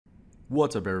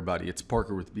What's up everybody, it's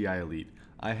Parker with BI Elite.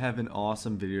 I have an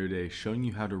awesome video today showing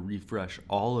you how to refresh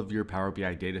all of your Power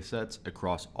BI datasets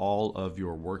across all of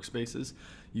your workspaces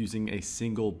using a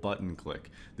single button click.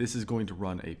 This is going to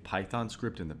run a Python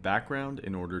script in the background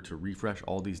in order to refresh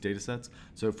all these datasets.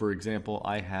 So for example,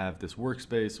 I have this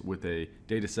workspace with a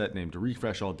dataset named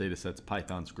refresh all datasets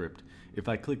Python script. If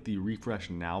I click the refresh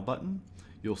now button,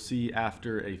 you'll see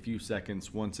after a few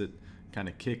seconds, once it kind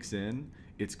of kicks in,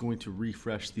 it's going to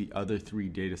refresh the other three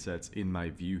datasets in my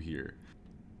view here.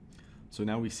 So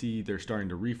now we see they're starting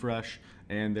to refresh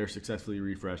and they're successfully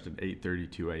refreshed at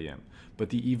 8:32 a.m.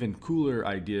 But the even cooler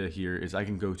idea here is I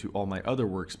can go to all my other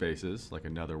workspaces, like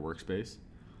another workspace,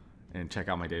 and check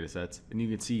out my datasets. And you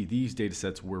can see these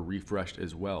datasets were refreshed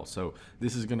as well. So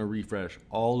this is going to refresh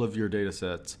all of your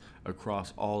datasets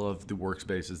across all of the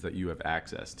workspaces that you have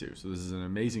access to. So this is an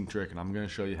amazing trick, and I'm going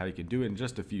to show you how you can do it in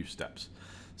just a few steps.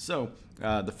 So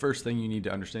the first thing you need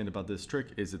to understand about this trick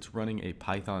is it's running a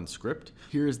Python script.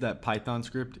 Here's that Python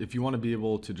script. If you want to be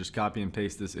able to just copy and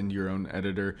paste this into your own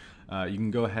editor, you can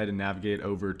go ahead and navigate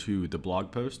over to the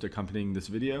blog post accompanying this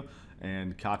video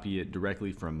and copy it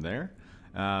directly from there.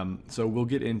 So we'll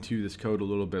get into this code a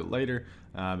little bit later,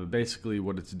 but basically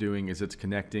what it's doing is it's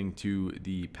connecting to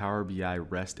the Power BI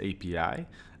REST API.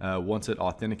 Once it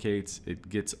authenticates, it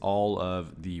gets all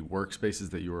of the workspaces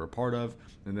that you are a part of,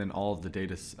 and then all of the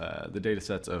data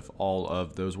sets of all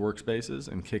of those workspaces,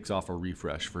 and kicks off a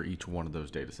refresh for each one of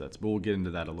those data sets. But we'll get into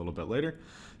that a little bit later.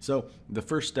 So the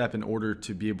first step in order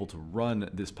to be able to run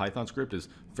this Python script is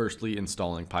firstly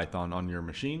installing Python on your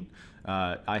machine.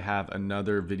 I have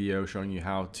another video showing you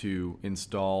how to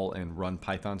install and run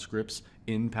Python scripts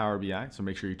in Power BI, so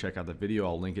make sure you check out the video.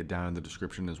 I'll link it down in the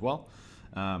description as well.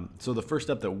 So the first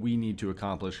step that we need to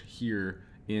accomplish here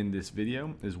in this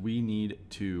video is we need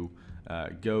to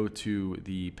go to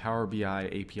the Power BI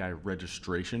API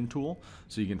registration tool.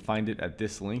 So you can find it at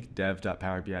this link,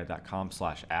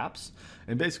 dev.powerbi.com/apps.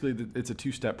 And basically it's a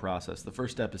two-step process. The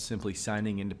first step is simply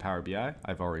signing into Power BI.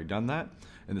 I've already done that.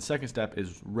 And the second step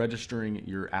is registering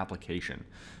your application.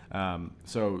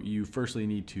 So you firstly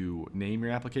need to name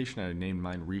your application. I named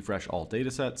mine Refresh All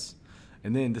Datasets.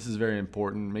 And then this is very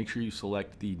important. Make sure you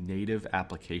select the native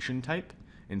application type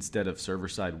instead of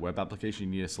server-side web application.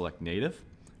 You need to select native.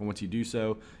 And once you do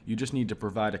so, you just need to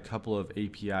provide a couple of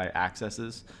API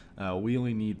accesses. We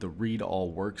only need the read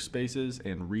all workspaces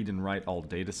and read and write all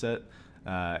dataset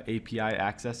API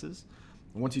accesses.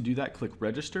 And once you do that, click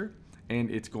register, and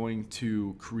it's going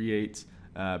to create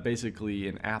basically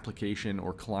an application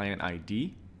or client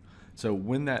ID. So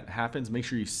when that happens, make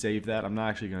sure you save that. I'm not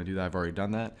actually going to do that, I've already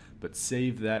done that, but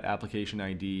save that application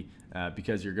ID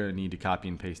because you're going to need to copy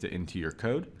and paste it into your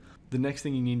code. The next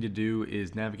thing you need to do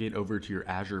is navigate over to your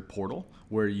Azure portal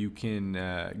where you can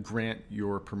grant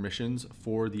your permissions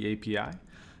for the API.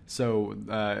 So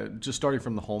just starting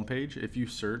from the home page, if you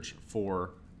search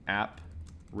for app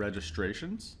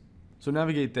registrations, so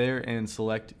navigate there and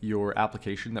select your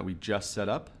application that we just set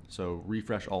up. So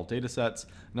refresh all datasets,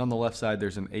 and on the left side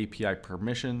there's an API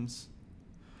permissions,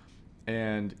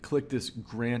 and click this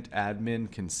grant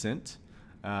admin consent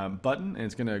button, and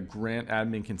it's going to grant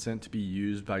admin consent to be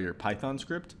used by your Python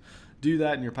script. Do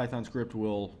that and your Python script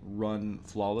will run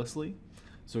flawlessly.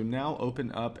 So now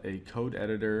open up a code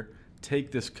editor,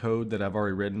 take this code that I've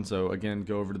already written. So again,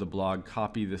 go over to the blog,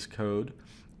 copy this code,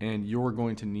 and you're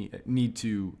going to need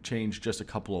to change just a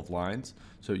couple of lines.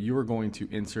 So you're going to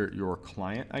insert your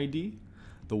client ID,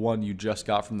 the one you just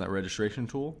got from that registration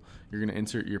tool. You're going to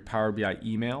insert your Power BI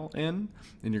email in,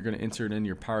 and you're going to insert in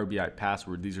your Power BI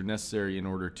password. These are necessary in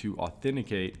order to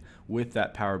authenticate with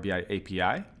that Power BI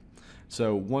API.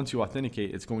 So once you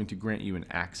authenticate, it's going to grant you an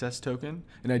access token.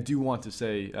 And I do want to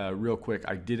say real quick,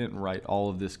 I didn't write all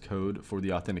of this code for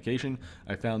the authentication.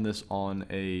 I found this on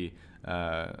a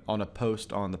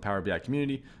post on the Power BI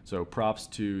community. So props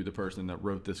to the person that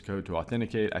wrote this code to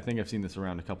authenticate. I think I've seen this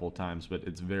around a couple of times, but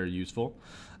it's very useful.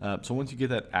 So once you get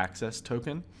that access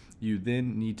token, you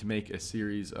then need to make a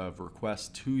series of requests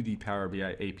to the Power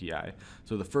BI API.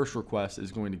 So the first request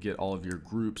is going to get all of your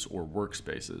groups or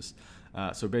workspaces.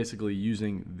 So basically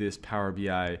using this Power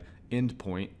BI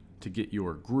endpoint to get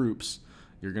your groups,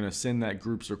 you're going to send that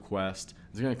groups request.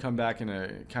 It's going to come back in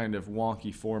a kind of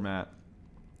wonky format,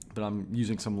 but I'm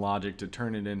using some logic to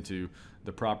turn it into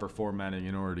the proper formatting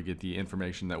in order to get the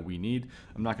information that we need.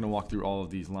 I'm not going to walk through all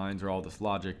of these lines or all this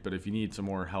logic, but if you need some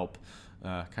more help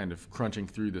kind of crunching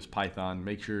through this Python,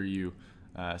 make sure you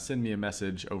send me a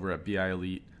message over at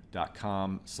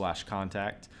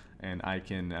bielite.com/contact, and I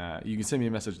can you can send me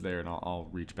a message there and I'll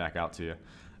reach back out to you.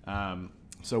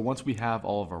 So once we have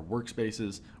all of our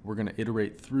workspaces, we're going to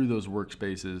iterate through those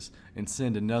workspaces and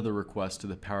send another request to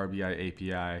the Power BI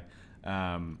API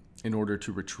in order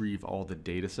to retrieve all the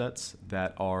data sets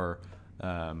that are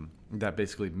that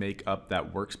basically make up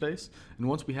that workspace. And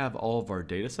once we have all of our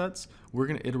data sets, we're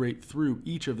going to iterate through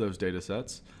each of those data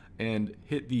sets and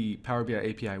hit the Power BI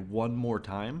API one more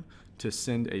time to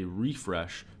send a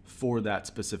refresh for that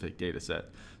specific data set.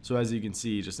 So as you can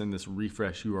see, just in this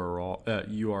refresh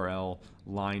URL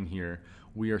line here,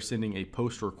 we are sending a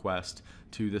post request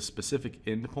to this specific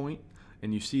endpoint,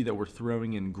 and you see that we're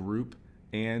throwing in group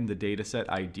and the dataset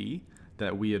ID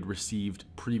that we had received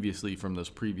previously from those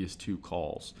previous two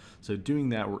calls. So doing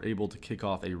that, we're able to kick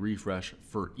off a refresh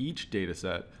for each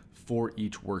dataset for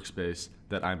each workspace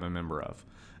that I'm a member of.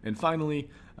 And finally,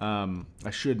 I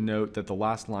should note that the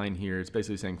last line here is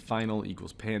basically saying final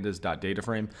equals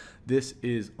pandas.dataframe. This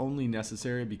is only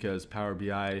necessary because Power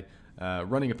BI,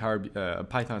 running a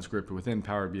Python script within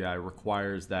Power BI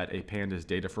requires that a pandas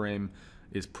data frame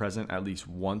is present at least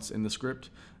once in the script.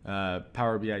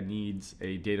 Power BI needs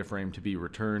a data frame to be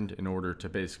returned in order to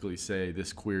basically say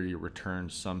this query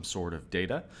returns some sort of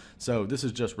data. So this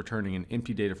is just returning an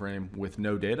empty data frame with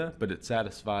no data, but it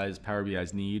satisfies Power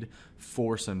BI's need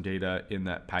for some data in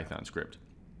that Python script.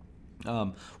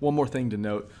 One more thing to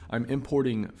note, I'm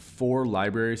importing 4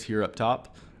 libraries here up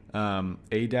top.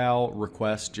 ADAL,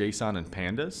 Request, JSON, and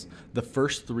Pandas. The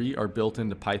first 3 are built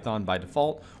into Python by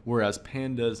default, whereas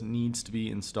Pandas needs to be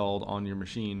installed on your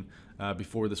machine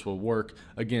before this will work.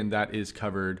 Again, that is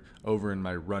covered over in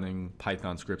my running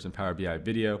Python scripts in Power BI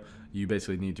video. You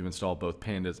basically need to install both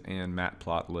Pandas and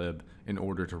Matplotlib in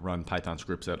order to run Python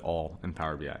scripts at all in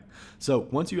Power BI. So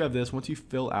once you have this, once you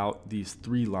fill out these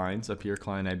 3 lines up here,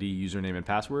 client ID, username, and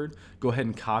password, go ahead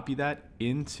and copy that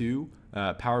into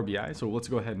Power BI. So let's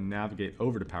go ahead and navigate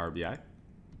over to Power BI.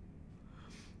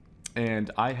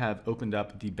 And I have opened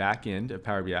up the back end of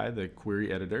Power BI, the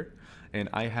query editor, and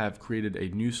I have created a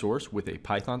new source with a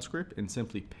Python script and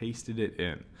simply pasted it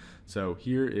in. So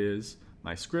here is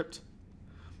my script.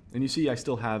 And you see I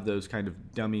still have those kind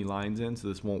of dummy lines in, so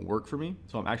this won't work for me.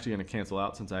 So I'm actually going to cancel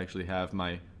out since I actually have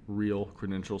my real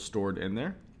credentials stored in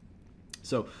there.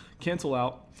 So cancel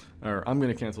out, or I'm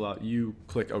going to cancel out. You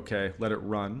click OK, let it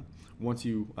run. Once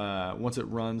it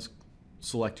runs,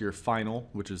 select your final,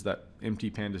 which is that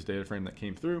empty pandas data frame that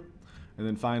came through. And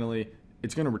then finally,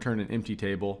 it's going to return an empty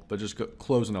table, but just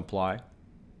close and apply.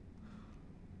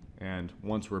 And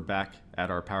once we're back at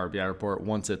our Power BI report,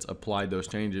 once it's applied those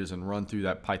changes and run through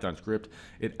that Python script,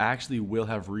 it actually will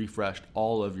have refreshed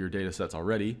all of your data sets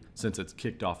already since it's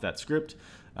kicked off that script.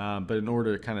 But in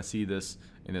order to kind of see this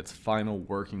in its final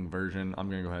working version, I'm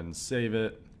going to go ahead and save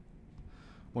it.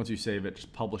 Once you save it,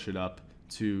 just publish it up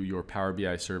to your Power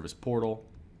BI service portal.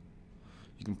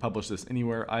 You can publish this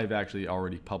anywhere. I've actually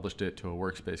already published it to a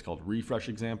workspace called Refresh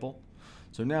Example.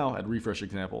 So now at Refresh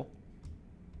Example,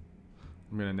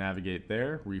 I'm going to navigate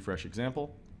there, Refresh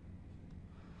Example.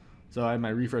 So I have my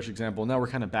Refresh Example. Now we're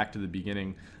kind of back to the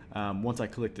beginning. Once I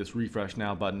click this Refresh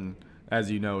Now button, as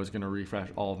you know, is going to refresh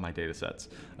all of my data sets.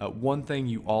 One thing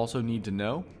you also need to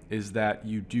know is that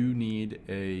you do need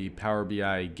a Power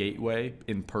BI gateway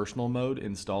in personal mode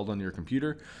installed on your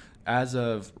computer. As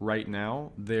of right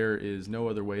now, there is no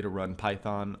other way to run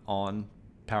Python on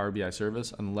Power BI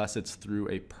service unless it's through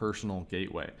a personal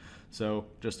gateway. So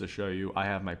just to show you, I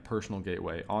have my personal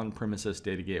gateway, on-premises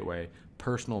data gateway,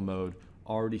 personal mode,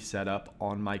 already set up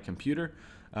on my computer.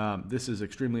 This is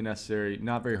extremely necessary,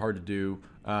 not very hard to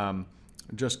do.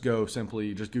 Just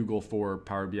Google for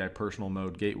Power BI personal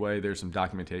mode gateway. There's some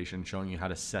documentation showing you how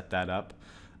to set that up.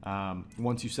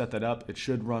 Once you set that up, it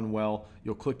should run well.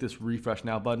 You'll click this refresh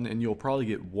now button and you'll probably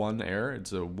get one error.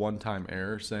 It's a one-time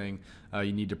error saying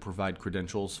you need to provide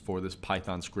credentials for this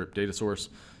Python script data source.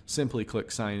 Simply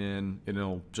click sign in and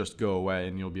it'll just go away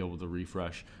and you'll be able to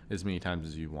refresh as many times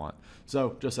as you want.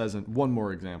 So just as one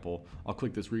more example, I'll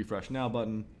click this refresh now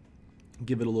button,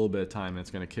 give it a little bit of time, and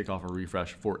it's going to kick off a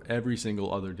refresh for every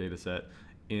single other data set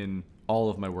in all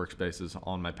of my workspaces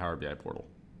on my Power BI portal.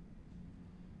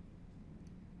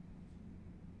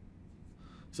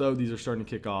 So these are starting to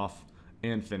kick off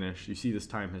and finish. You see this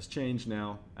time has changed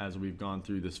now as we've gone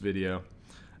through this video,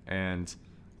 and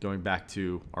going back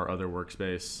to our other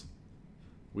workspace,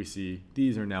 we see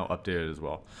these are now updated as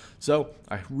well. So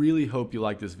I really hope you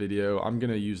like this video. I'm going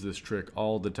to use this trick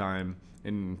all the time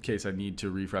in case I need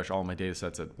to refresh all my data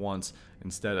sets at once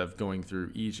instead of going through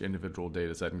each individual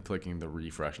data set and clicking the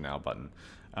refresh now button.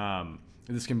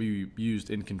 This can be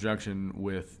used in conjunction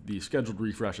with the scheduled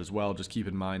refresh as well. Just keep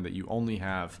in mind that you only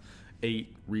have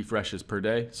 8 refreshes per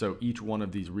day. So each one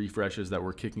of these refreshes that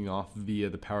we're kicking off via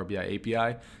the Power BI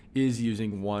API is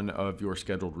using one of your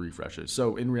scheduled refreshes.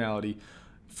 So in reality,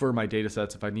 for my data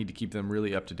sets, if I need to keep them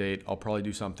really up to date, I'll probably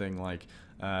do something like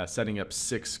setting up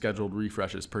 6 scheduled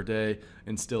refreshes per day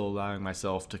and still allowing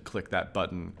myself to click that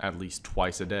button at least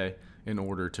twice a day in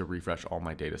order to refresh all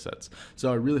my data sets.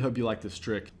 So I really hope you like this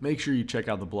trick. Make sure you check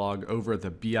out the blog over at the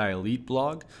BI Elite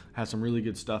blog. It has some really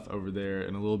good stuff over there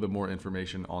and a little bit more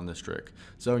information on this trick.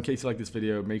 So in case you like this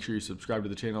video, make sure you subscribe to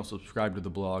the channel, subscribe to the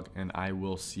blog, and I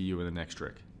will see you in the next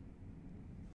trick.